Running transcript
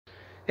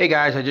Hey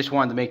guys, I just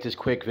wanted to make this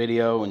quick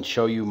video and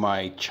show you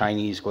my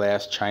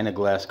China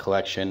glass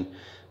collection.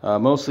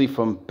 Mostly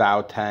from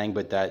Baotang,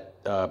 but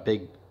that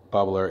big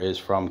bubbler is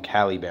from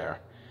Cali Bear.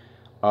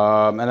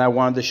 And I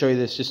wanted to show you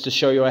this just to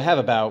show you I have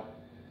about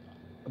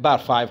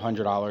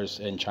 $500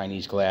 in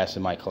Chinese glass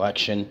in my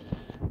collection.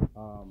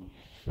 And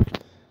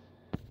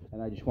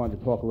I just wanted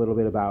to talk a little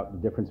bit about the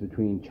difference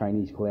between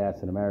Chinese glass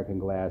and American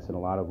glass and a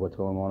lot of what's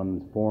going on in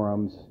the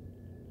forums.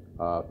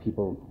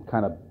 People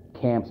kind of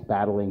camps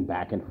battling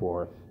back and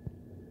forth.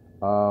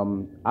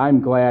 I'm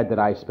glad that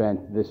I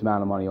spent this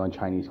amount of money on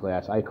Chinese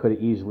glass. I could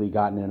have easily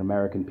gotten an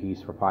American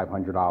piece for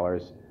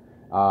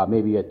 $500,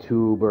 maybe a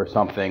tube or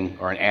something,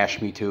 or an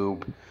Ashme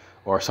tube,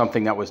 or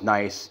something that was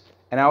nice.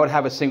 And I would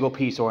have a single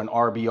piece or an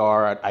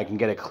RBR. I can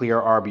get a clear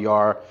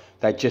RBR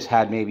that just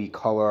had maybe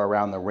color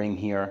around the ring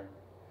here.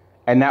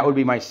 And that would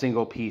be my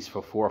single piece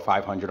for $400 or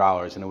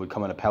 $500. And it would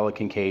come in a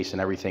Pelican case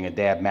and everything, a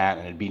dab mat,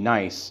 and it'd be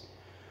nice.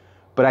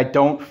 But I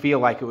don't feel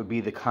like it would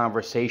be the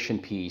conversation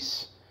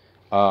piece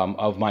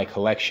of my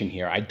collection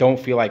here. I don't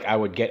feel like I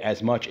would get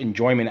as much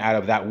enjoyment out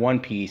of that one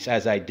piece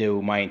as I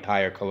do my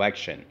entire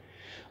collection.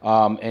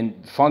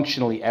 And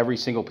functionally, every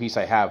single piece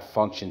I have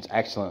functions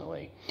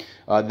excellently.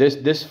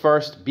 This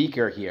first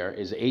beaker here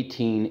is an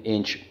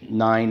 18-inch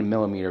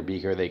 9mm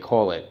beaker, they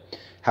call it.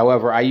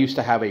 However, I used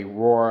to have a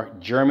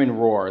German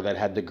Rohr that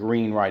had the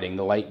green writing,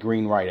 the light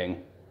green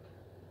writing.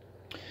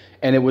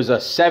 And it was a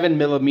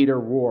 7mm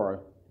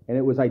Rohr, and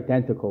it was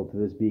identical to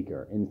this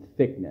beaker in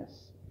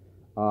thickness.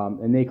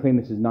 And they claim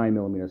this is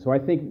 9mm. So I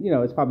think,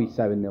 it's probably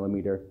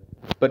 7mm.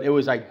 But it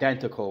was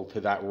identical to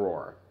that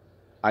Rohr.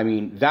 I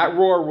mean, that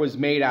Rohr was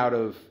made out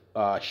of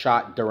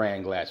shot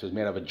Durand glass. It was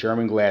made out of a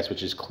German glass,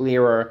 which is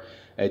clearer.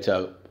 It's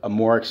a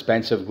more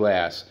expensive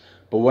glass.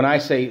 But when I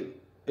say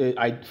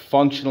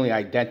functionally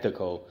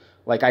identical,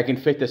 like I can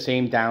fit the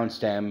same down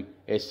stem,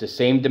 it's the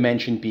same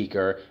dimension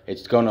beaker,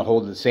 it's going to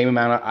hold the same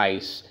amount of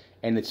ice,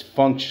 and it's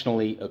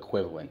functionally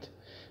equivalent.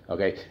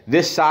 Okay,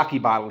 this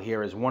sake bottle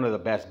here is one of the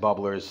best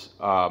bubblers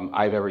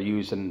I've ever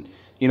used. And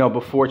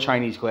before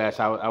Chinese glass,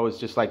 I was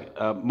just like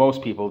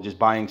most people, just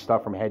buying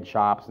stuff from head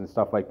shops and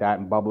stuff like that,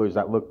 and bubblers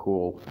that look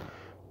cool.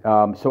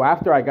 So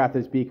after I got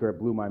this beaker, it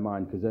blew my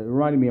mind, because it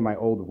reminded me of my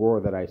old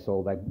Rohr that I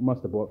sold. I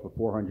must have bought for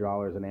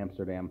 $400 in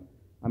Amsterdam.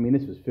 I mean,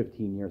 this was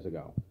 15 years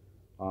ago.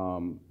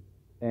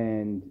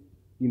 And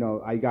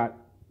I got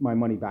my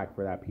money back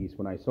for that piece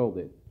when I sold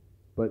it.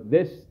 But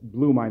this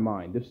blew my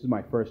mind. This is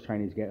my first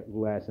Chinese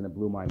glass, and it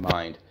blew my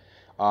mind.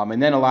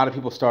 And then a lot of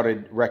people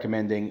started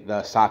recommending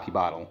the sake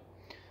bottle.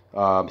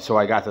 So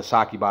I got the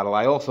sake bottle.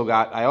 I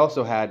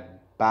also had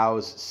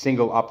Bao's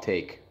single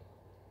uptake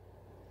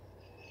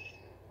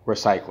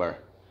recycler,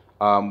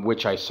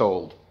 which I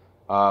sold,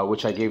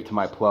 which I gave to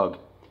my plug.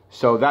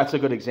 So that's a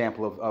good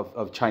example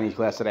of Chinese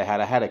glass that I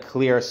had. I had a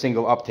clear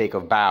single uptake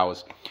of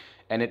Bao's,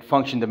 and it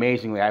functioned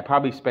amazingly. I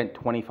probably spent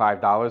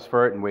 $25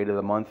 for it and waited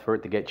a month for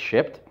it to get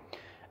shipped.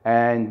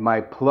 And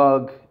my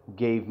plug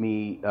gave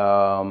me,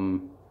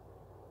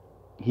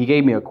 he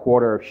gave me a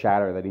quarter of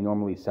shatter that he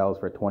normally sells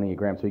for 20 a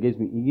gram. So he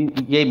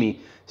gave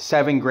me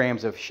 7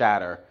 grams of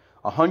shatter,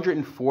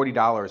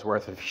 $140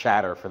 worth of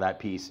shatter for that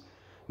piece.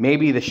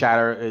 Maybe the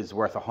shatter is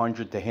worth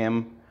 $100 to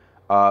him,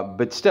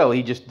 but still,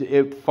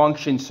 it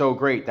functioned so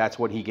great. That's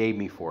what he gave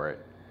me for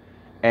it.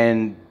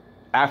 And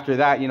after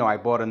that, I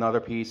bought another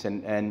piece,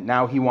 and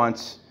now he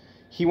wants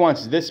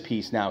this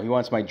piece now. He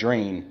wants my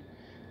drain.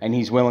 And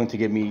he's willing to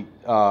give me,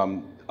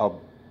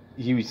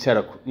 he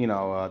said,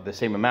 the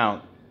same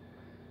amount,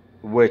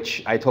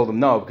 which I told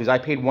him no, because I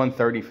paid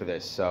 $130 for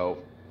this. So,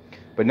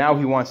 but now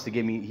he wants to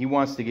give me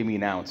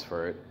an ounce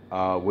for it,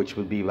 which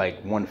would be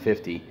like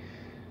 $150.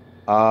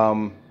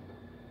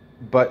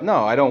 But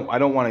no, I don't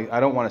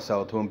want to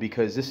sell it to him,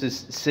 because this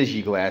is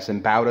Siji glass,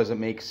 and Bao doesn't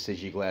make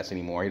Siji glass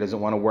anymore. He doesn't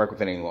want to work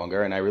with it any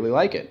longer, and I really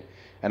like it,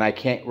 and I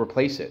can't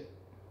replace it.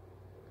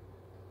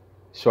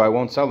 So I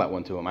won't sell that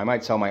one to him. I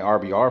might sell my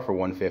RBR for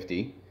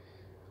 $150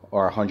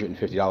 or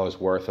 $150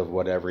 worth of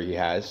whatever he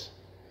has,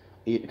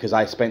 because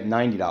I spent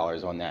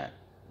 $90 on that.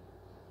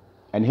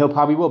 And he'll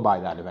probably will buy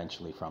that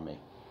eventually from me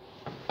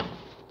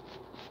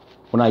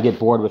when I get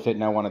bored with it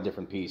and I want a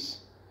different piece.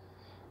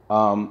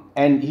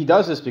 And he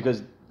does this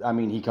because,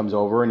 he comes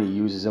over and he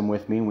uses them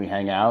with me, and we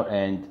hang out,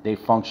 and they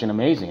function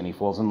amazing, and he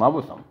falls in love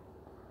with them.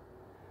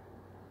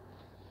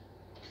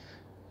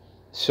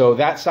 So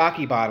that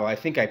sake bottle, I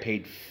think I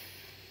paid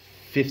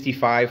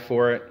 $55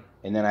 for it,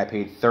 and then I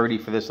paid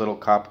 $30 for this little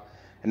cup,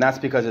 and that's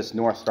because it's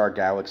North Star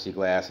Galaxy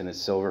glass, and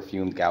it's silver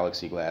fumed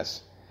Galaxy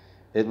glass.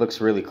 It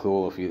looks really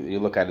cool if you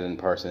look at it in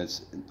person.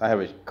 I have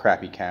a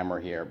crappy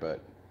camera here, but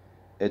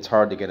it's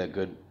hard to get a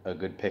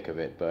good pic of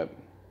it. But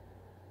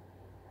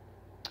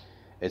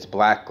it's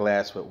black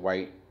glass with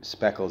white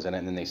speckles in it,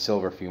 and then they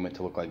silver fume it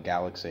to look like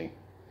Galaxy.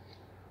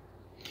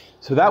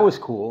 So that was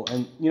cool.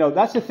 And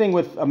that's the thing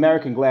with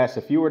American glass.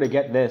 If you were to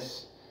get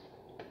this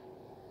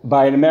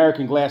by an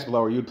American glass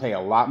blower, you'd pay a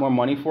lot more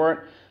money for it,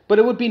 but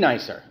it would be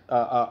nicer.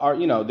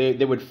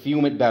 They would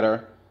fume it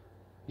better.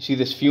 You see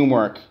this fume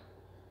work.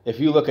 If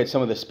you look at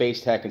some of the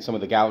Space Tech and some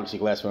of the Galaxy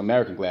glass from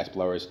American glass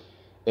blowers,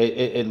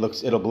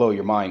 it'll blow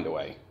your mind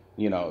away.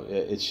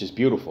 It's just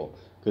beautiful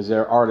because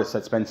there are artists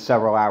that spend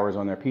several hours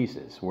on their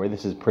pieces, where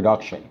this is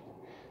production.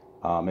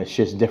 It's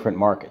just different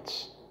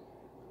markets.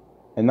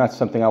 And that's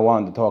something I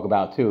wanted to talk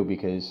about too,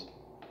 because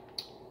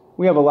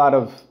we have a lot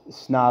of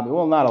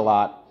well, not a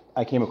lot.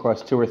 I came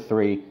across 2 or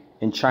 3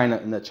 in China,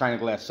 in the China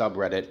Glass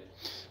subreddit.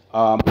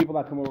 People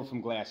that come over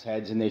from Glass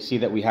Heads and they see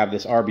that we have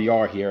this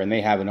RBR here, and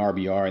they have an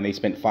RBR, and they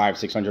spent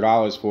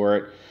 $500-$600 for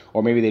it,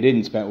 or maybe they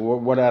didn't spend,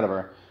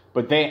 whatever.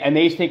 But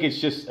they think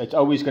it's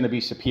always going to be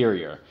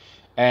superior.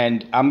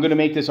 And I'm going to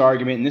make this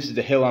argument, and this is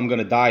the hill I'm going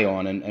to die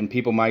on, and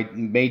people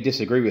may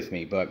disagree with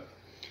me, but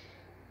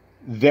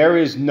there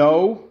is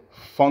no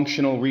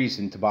functional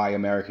reason to buy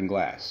American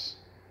glass.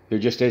 There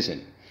just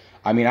isn't.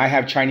 I mean, I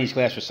have Chinese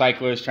glass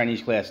recyclers,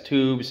 Chinese glass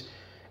tubes.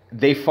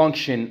 They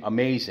function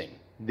amazing.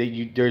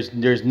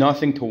 There's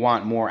nothing to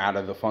want more out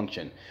of the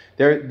function.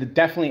 There are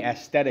definitely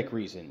aesthetic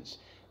reasons.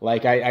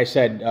 Like I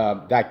said,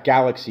 that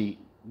Galaxy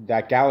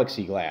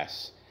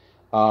glass,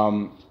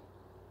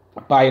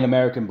 by an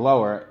American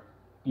blower,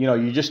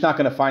 you're just not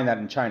going to find that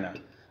in China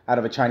out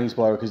of a Chinese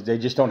blower, because they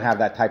just don't have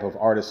that type of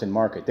artisan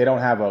market. They don't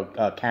have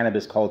a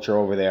cannabis culture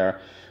over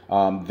there.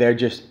 They're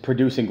just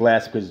producing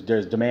glass because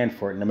there's demand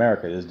for it in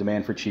America. There's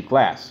demand for cheap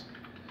glass.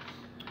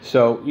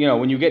 So,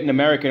 when you get an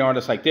American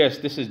artist like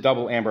this is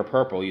double amber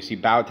purple. You see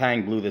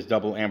Baotang blew this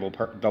double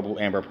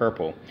amber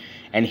purple.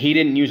 And he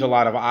didn't use a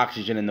lot of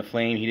oxygen in the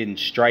flame. He didn't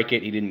strike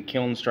it. He didn't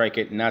kiln strike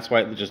it. And that's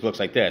why it just looks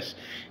like this.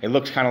 It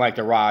looks kind of like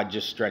the rod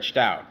just stretched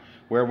out.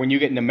 Where when you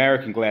get an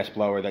American glass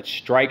blower that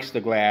strikes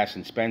the glass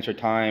and spends her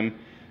time,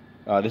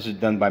 this is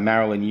done by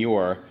Marilyn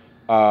Ure,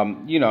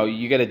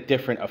 you get a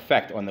different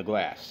effect on the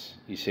glass,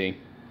 you see.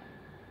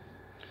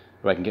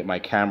 If I can get my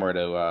camera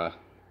to...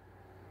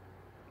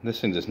 this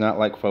thing does not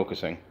like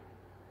focusing.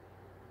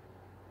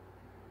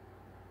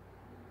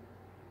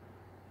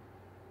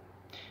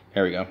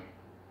 There we go.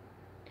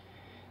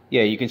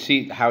 Yeah, you can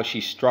see how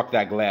she struck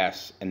that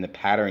glass and the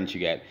patterns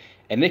you get.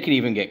 And it can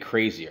even get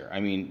crazier.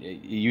 I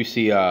mean, you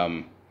see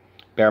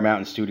Bear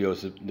Mountain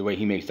Studios, the way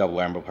he makes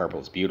double amber purple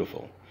is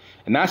beautiful.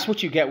 And that's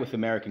what you get with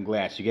American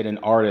glass. You get an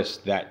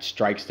artist that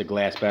strikes the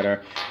glass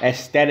better.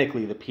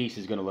 Aesthetically, the piece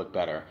is going to look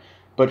better.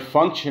 But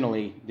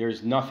functionally,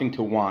 there's nothing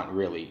to want,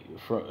 really,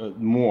 for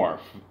more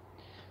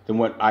than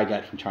what I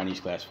got from Chinese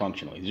glass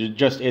functionally. There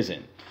just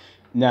isn't.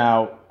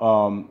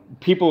 Now,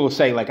 people will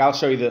say, like, I'll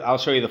show you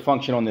the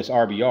function on this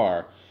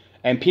RBR,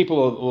 and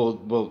people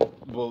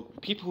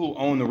people who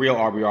own the real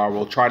RBR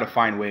will try to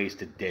find ways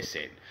to diss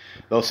it.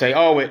 They'll say,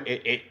 oh,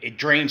 it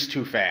drains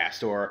too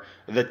fast, or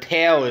the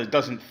tail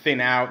doesn't thin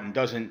out and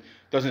doesn't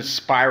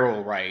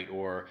spiral right,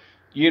 or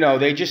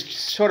they just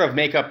sort of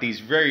make up these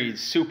very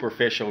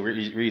superficial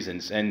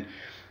reasons, and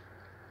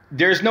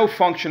there's no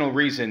functional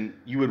reason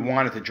you would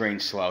want it to drain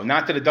slow.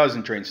 Not that it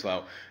doesn't drain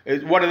slow.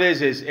 What it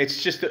is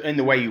it's just in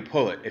the way you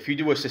pull it. If you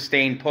do a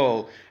sustained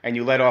pull and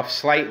you let off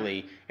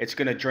slightly, it's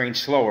going to drain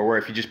slower, where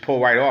if you just pull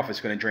right off, it's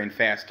going to drain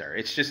faster.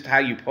 It's just how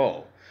you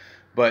pull.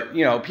 But,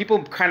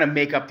 people kind of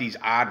make up these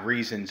odd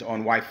reasons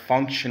on why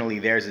functionally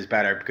theirs is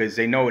better, because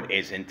they know it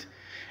isn't.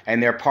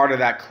 And they're part of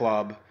that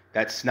club,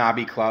 that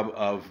snobby club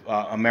of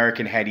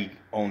American heady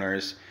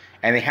owners.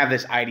 And they have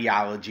this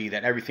ideology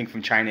that everything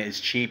from China is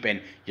cheap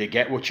and you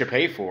get what you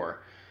pay for.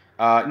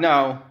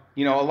 No,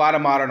 a lot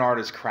of modern art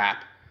is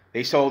crap.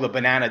 They sold a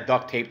banana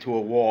duct tape to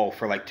a wall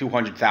for like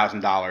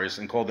 $200,000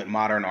 and called it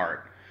modern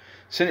art.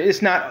 So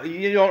it's not,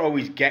 you don't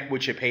always get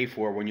what you pay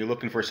for when you're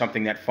looking for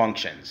something that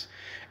functions.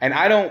 And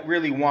I don't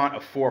really want a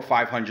 $400 or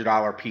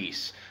 $500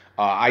 piece.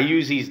 I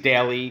use these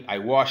daily. I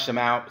wash them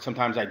out.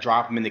 Sometimes I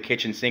drop them in the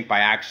kitchen sink by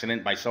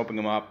accident, by soaping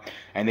them up,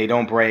 and they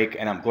don't break,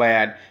 and I'm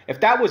glad.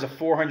 If that was a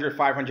 $400,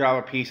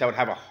 $500 piece, I would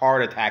have a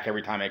heart attack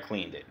every time I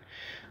cleaned it.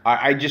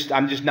 I'm just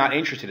not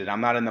interested in it.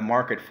 I'm not in the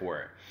market for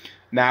it.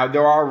 Now,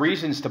 there are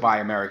reasons to buy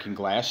American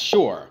glass,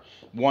 sure.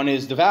 One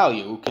is the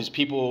value, because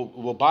people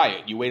will buy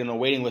it. You wait on a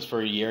waiting list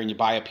for a year and you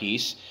buy a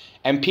piece,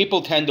 and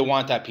people tend to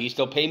want that piece.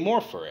 They'll pay more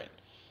for it.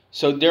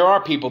 So there are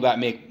people that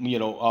make,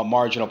 a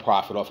marginal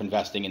profit off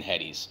investing in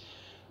headies.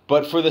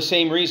 But for the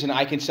same reason,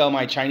 I can sell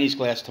my Chinese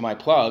glass to my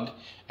plug,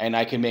 and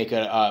I can make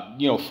a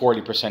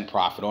 40%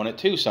 profit on it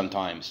too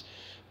sometimes.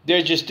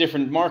 They're just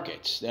different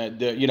markets.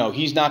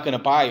 He's not going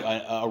to buy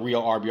a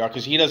real RBR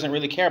because he doesn't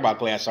really care about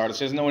glass artists.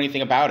 He doesn't know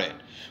anything about it.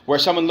 Where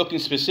someone looking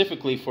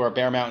specifically for a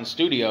Bear Mountain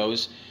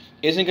Studios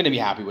isn't going to be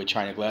happy with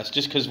China glass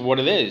just because of what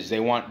it is. They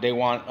want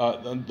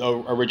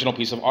the original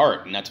piece of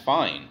art, and that's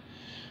fine.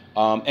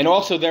 And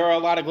also, there are a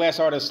lot of glass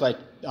artists like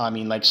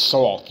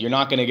Salt. You're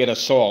not going to get a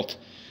Salt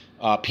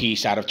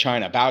piece out of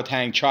China.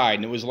 Baotang tried,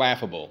 and it was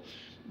laughable.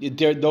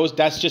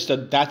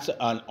 That's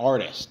an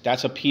artist.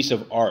 That's a piece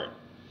of art.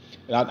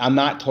 I'm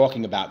not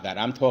talking about that.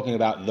 I'm talking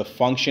about the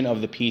function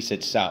of the piece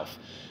itself.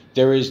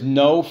 There is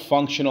no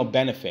functional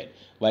benefit.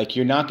 Like,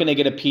 you're not going to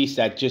get a piece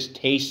that just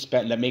tastes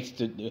better, that makes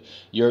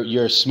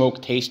your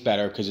smoke taste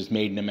better because it's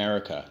made in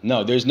America.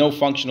 No, there's no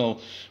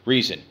functional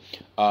reason.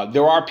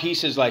 There are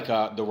pieces like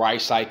the Rye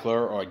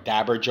Cycler or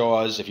Dabber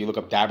Jaws. If you look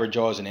up Dabber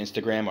Jaws on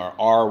Instagram,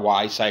 or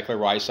RY Cycler,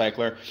 Rye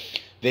Cycler,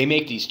 They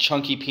make these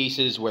chunky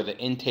pieces where the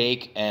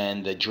intake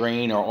and the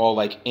drain are all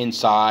like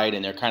inside,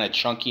 and they're kind of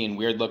chunky and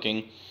weird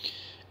looking.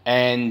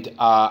 And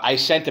I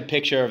sent a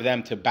picture of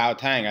them to Bao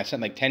Tang. I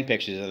sent like 10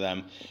 pictures of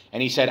them.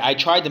 And he said, I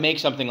tried to make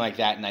something like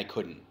that and I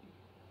couldn't.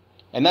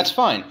 And that's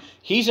fine.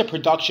 He's a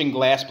production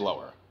glass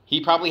blower. He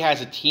probably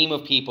has a team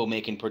of people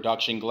making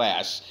production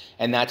glass,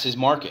 and that's his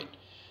market.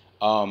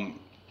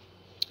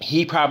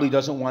 He probably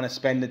doesn't want to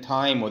spend the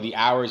time or the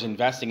hours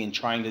investing in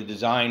trying to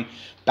design,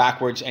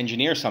 backwards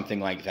engineer something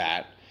like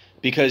that,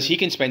 because he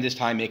can spend his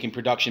time making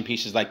production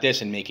pieces like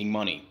this and making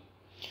money.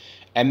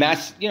 And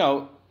that's,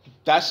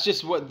 that's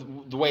just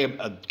what the way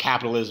of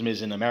capitalism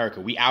is in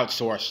America. We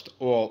outsourced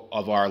all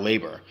of our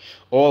labor.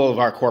 All of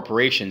our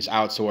corporations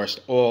outsourced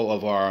all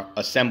of our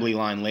assembly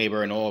line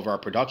labor and all of our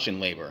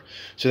production labor.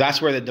 So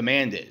that's where the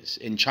demand is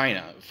in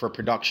China for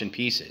production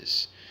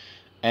pieces.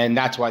 And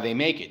that's why they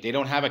make it. They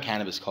don't have a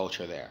cannabis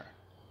culture there.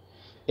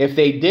 If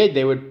they did,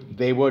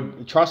 they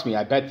would trust me.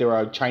 I bet there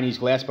are Chinese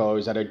glass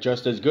blowers that are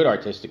just as good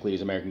artistically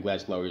as American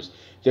glass blowers.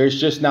 There's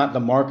just not the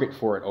market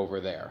for it over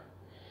there.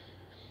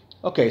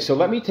 Okay, so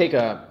let me take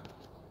a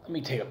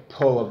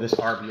pull of this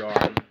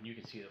RBR. You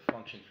can see the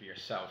function for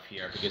yourself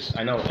here, because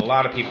I know a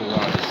lot of people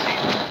want to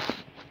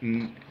see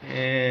it.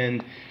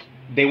 And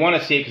they want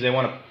to see it because they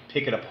want to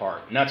pick it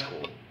apart, and that's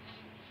cool.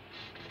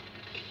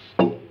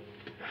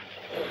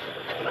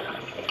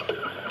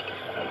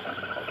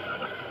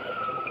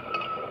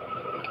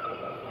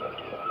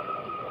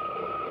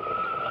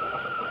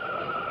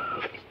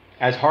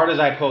 As hard as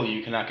I pull,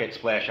 you cannot get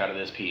splash out of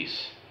this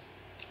piece.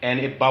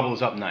 And it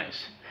bubbles up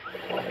nice.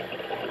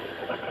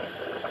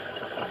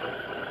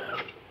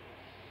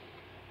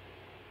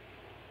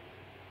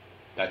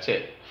 That's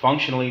it.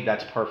 Functionally,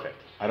 that's perfect.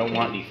 I don't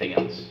want anything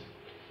else.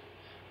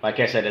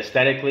 Like I said,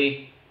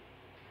 aesthetically,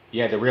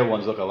 yeah, the real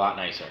ones look a lot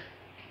nicer.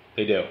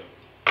 They do.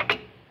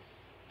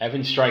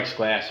 Evan strikes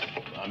glass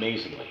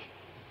amazingly.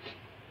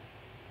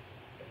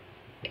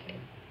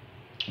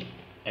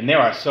 And there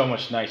are so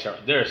much nicer,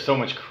 there are so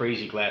much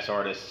crazy glass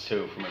artists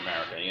too from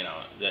America,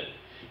 that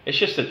it's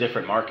just a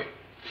different market.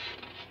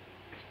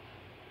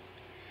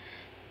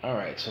 All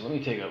right, so let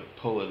me take a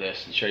pull of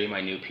this and show you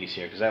my new piece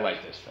here, because I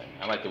like this thing.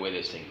 I like the way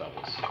this thing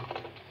bubbles.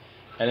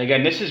 And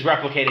again, this is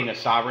replicating a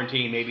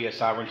sovereignty. Maybe a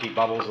sovereignty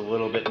bubbles a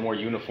little bit more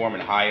uniform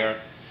and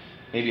higher,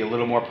 maybe a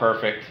little more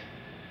perfect.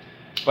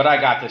 But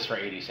I got this for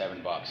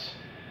 87 bucks.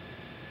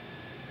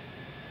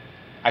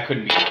 I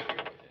couldn't be happier with it.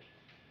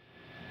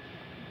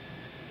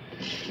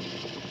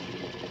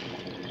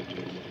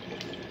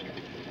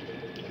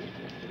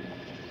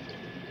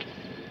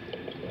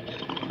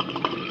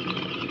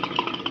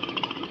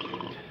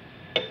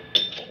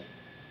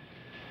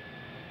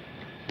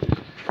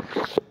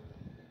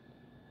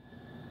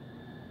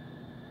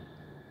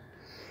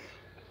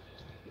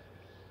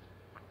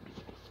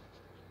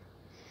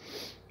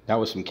 That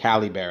was some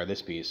Cali Bear,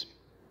 this piece.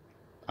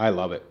 I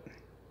love it.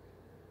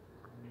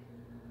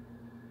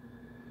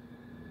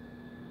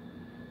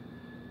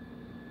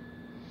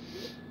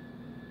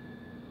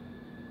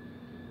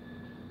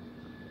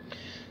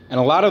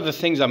 And a lot of the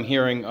things I'm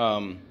hearing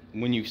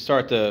when you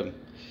start to...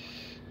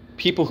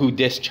 people who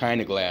diss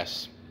China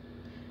glass,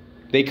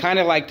 they kind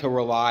of like to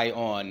rely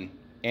on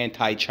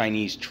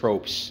anti-Chinese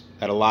tropes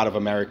that a lot of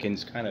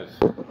Americans kind of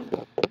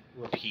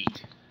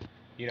repeat.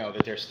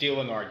 That they're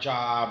stealing our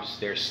jobs,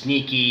 they're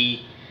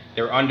sneaky,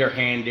 they're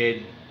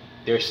underhanded,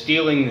 they're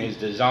stealing his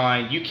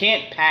design. You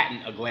can't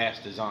patent a glass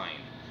design.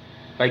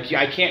 Like,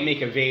 I can't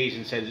make a vase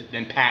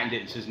and patent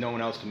it and says no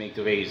one else can make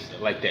the vase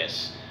like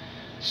this.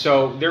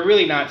 So they're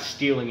really not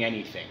stealing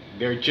anything.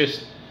 They're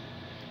just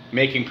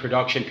making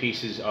production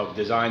pieces of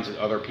designs that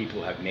other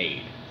people have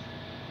made.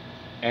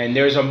 And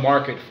there's a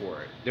market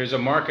for it. There's a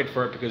market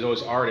for it because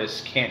those artists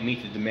can't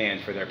meet the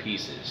demand for their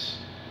pieces.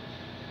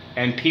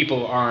 And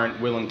people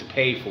aren't willing to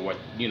pay for what,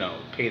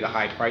 pay the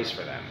high price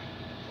for them.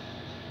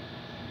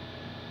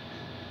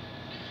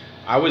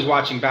 I was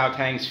watching Bao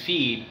Tang's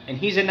feed, and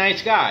he's a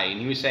nice guy, and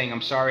he was saying,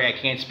 I'm sorry, I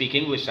can't speak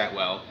English that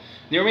well.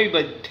 There were maybe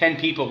like 10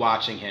 people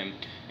watching him,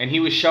 and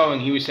he was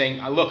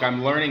saying, look,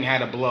 I'm learning how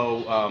to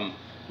blow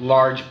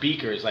large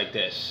beakers like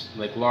this,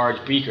 like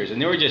large beakers.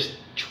 And there were just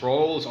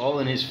trolls all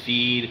in his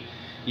feed.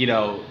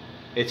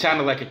 It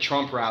sounded like a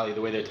Trump rally, the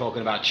way they're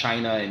talking about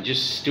China and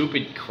just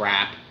stupid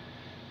crap.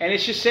 And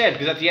it's just sad,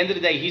 because at the end of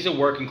the day, he's a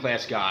working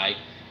class guy.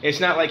 It's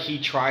not like he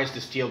tries to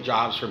steal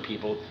jobs from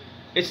people.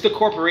 It's the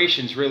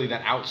corporations, really,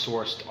 that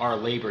outsourced our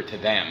labor to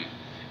them.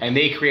 And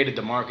they created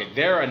the market.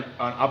 They're an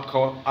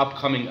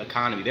upcoming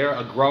economy. They're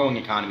a growing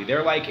economy.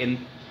 They're like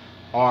in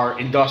our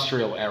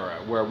industrial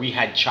era, where we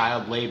had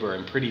child labor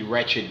and pretty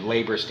wretched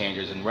labor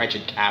standards and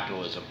wretched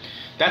capitalism.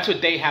 That's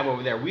what they have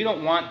over there. We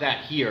don't want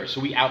that here, so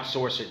we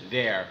outsource it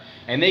there.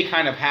 And they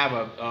kind of have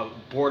a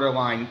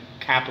borderline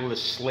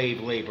capitalist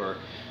slave labor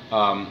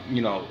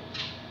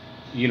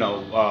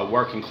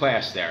working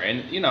class there.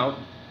 And,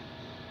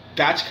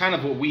 that's kind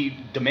of what we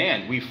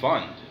demand, we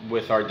fund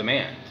with our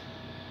demand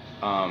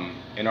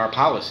in our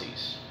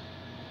policies.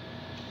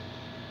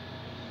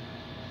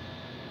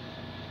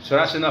 So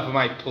that's enough of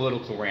my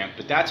political rant,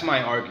 but that's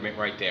my argument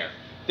right there.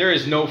 There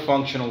is no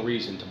functional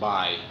reason to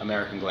buy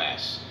American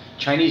glass.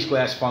 Chinese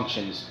glass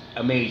functions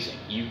amazing.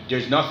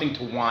 There's nothing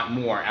to want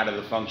more out of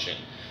the function.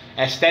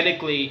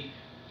 Aesthetically,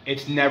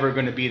 it's never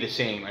going to be the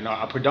same. And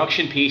a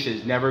production piece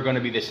is never going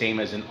to be the same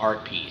as an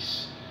art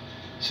piece.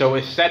 So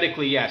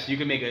aesthetically, yes, you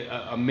can make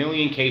a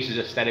million cases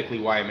aesthetically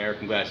why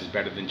American glass is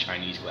better than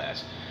Chinese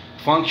glass.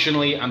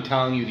 Functionally, I'm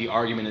telling you, the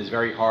argument is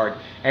very hard.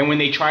 And when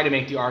they try to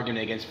make the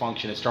argument against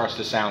function, it starts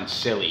to sound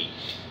silly.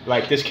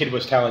 Like this kid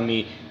was telling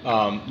me,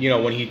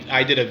 when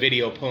I did a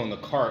video pulling a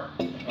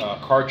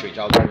cartridge.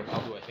 I'll do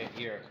a hit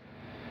here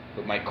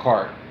with my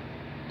cart.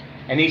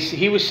 And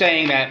he was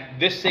saying that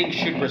this thing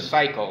should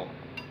recycle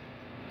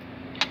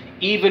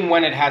even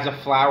when it has a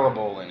flower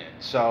bowl in it.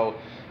 So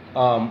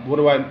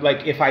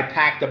if I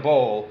packed a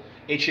bowl,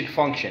 it should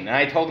function. And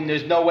I told him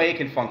there's no way it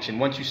can function.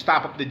 Once you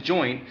stop up the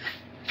joint,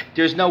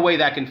 there's no way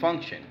that can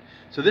function.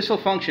 So this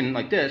will function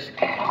like this.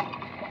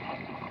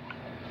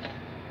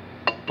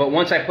 But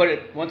once I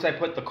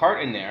put the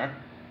cart in there,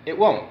 it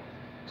won't,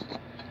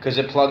 because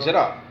it plugs it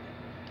up.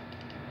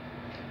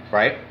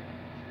 Right?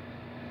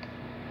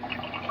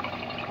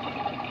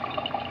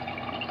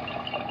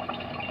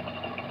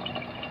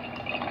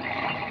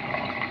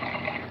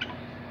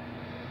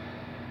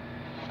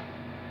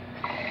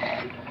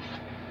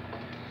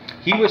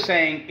 He was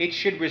saying it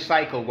should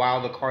recycle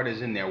while the cart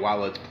is in there,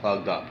 while it's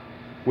plugged up,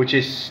 which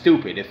is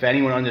stupid. If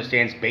anyone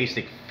understands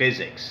basic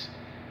physics,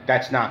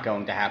 that's not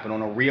going to happen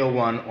on a real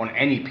one, on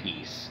any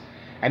piece.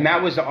 And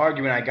that was the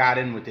argument I got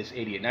in with this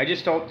idiot. And I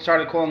just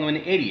started calling him an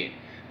idiot,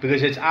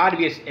 because it's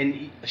obvious,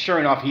 and sure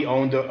enough, he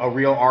owned a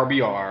real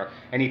RBR,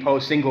 and he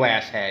posting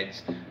glass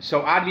heads.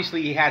 So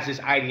obviously he has this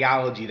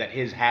ideology that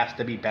his has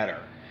to be better.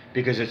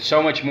 Because it's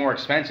so much more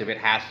expensive, it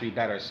has to be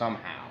better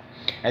somehow.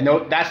 And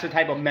that's the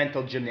type of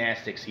mental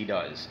gymnastics he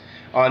does.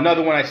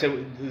 Another one I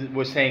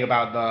was saying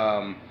about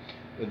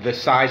the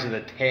size of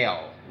the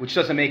tail, which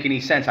doesn't make any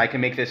sense. I can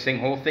make this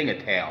whole thing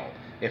a tail.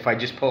 If I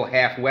just pull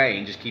halfway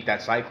and just keep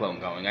that cyclone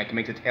going, I can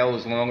make the tail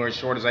as long or as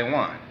short as I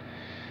want.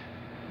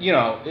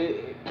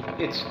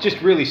 It's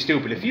just really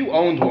stupid. If you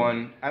owned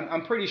one,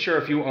 I'm pretty sure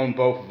if you owned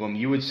both of them,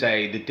 you would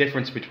say the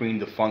difference between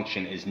the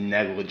function is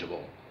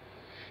negligible.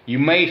 You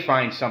may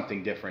find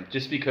something different,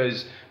 just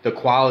because the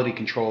quality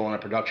control on a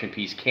production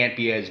piece can't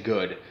be as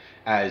good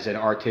as an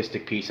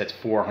artistic piece that's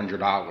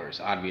 $400,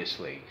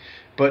 obviously.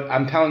 But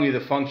I'm telling you, the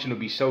function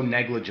would be so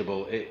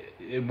negligible,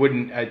 it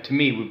wouldn't, to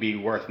me, would be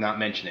worth not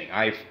mentioning.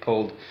 I've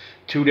pulled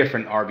 2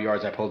 different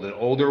RBRs. I pulled an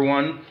older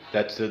one,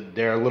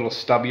 they're a little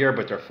stubbier,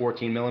 but they're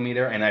 14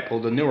 millimeter, and I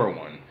pulled a newer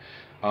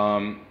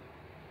one.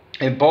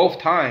 And both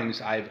times,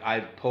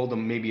 I've pulled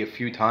them maybe a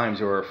few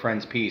times, or a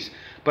friend's piece,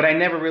 but I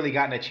never really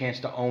gotten a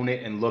chance to own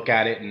it and look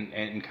at it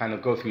and kind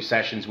of go through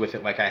sessions with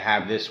it like I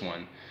have this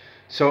one.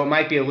 So it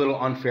might be a little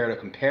unfair to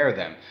compare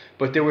them.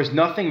 But there was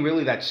nothing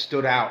really that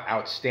stood out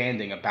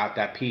outstanding about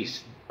that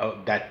piece,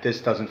 that this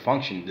doesn't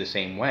function the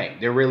same way.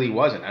 There really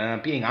wasn't, and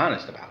I'm being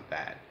honest about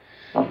that.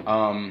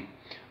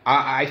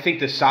 I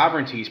think the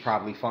sovereignties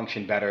probably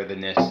function better than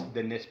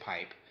this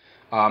pipe.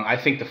 I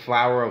think the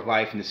Flower of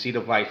Life and the Seed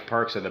of Life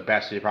perks are the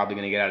best you're probably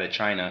going to get out of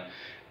China.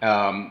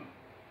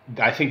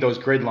 I think those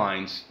grid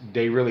lines,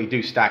 they really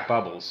do stack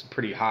bubbles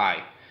pretty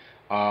high.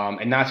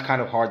 And that's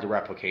kind of hard to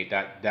replicate,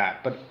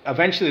 that. But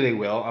eventually they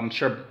will. I'm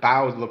sure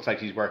Bao looks like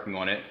he's working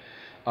on it.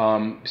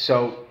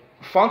 So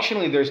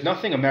functionally, there's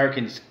nothing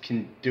Americans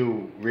can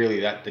do, really,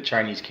 that the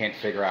Chinese can't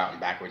figure out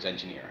and backwards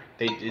engineer.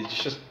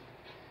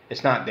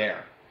 It's not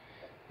there.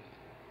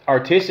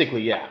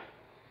 Artistically, yeah.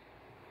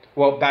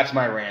 Well, that's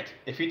my rant.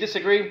 If you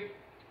disagree,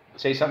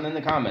 say something in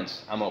the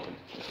comments. I'm open.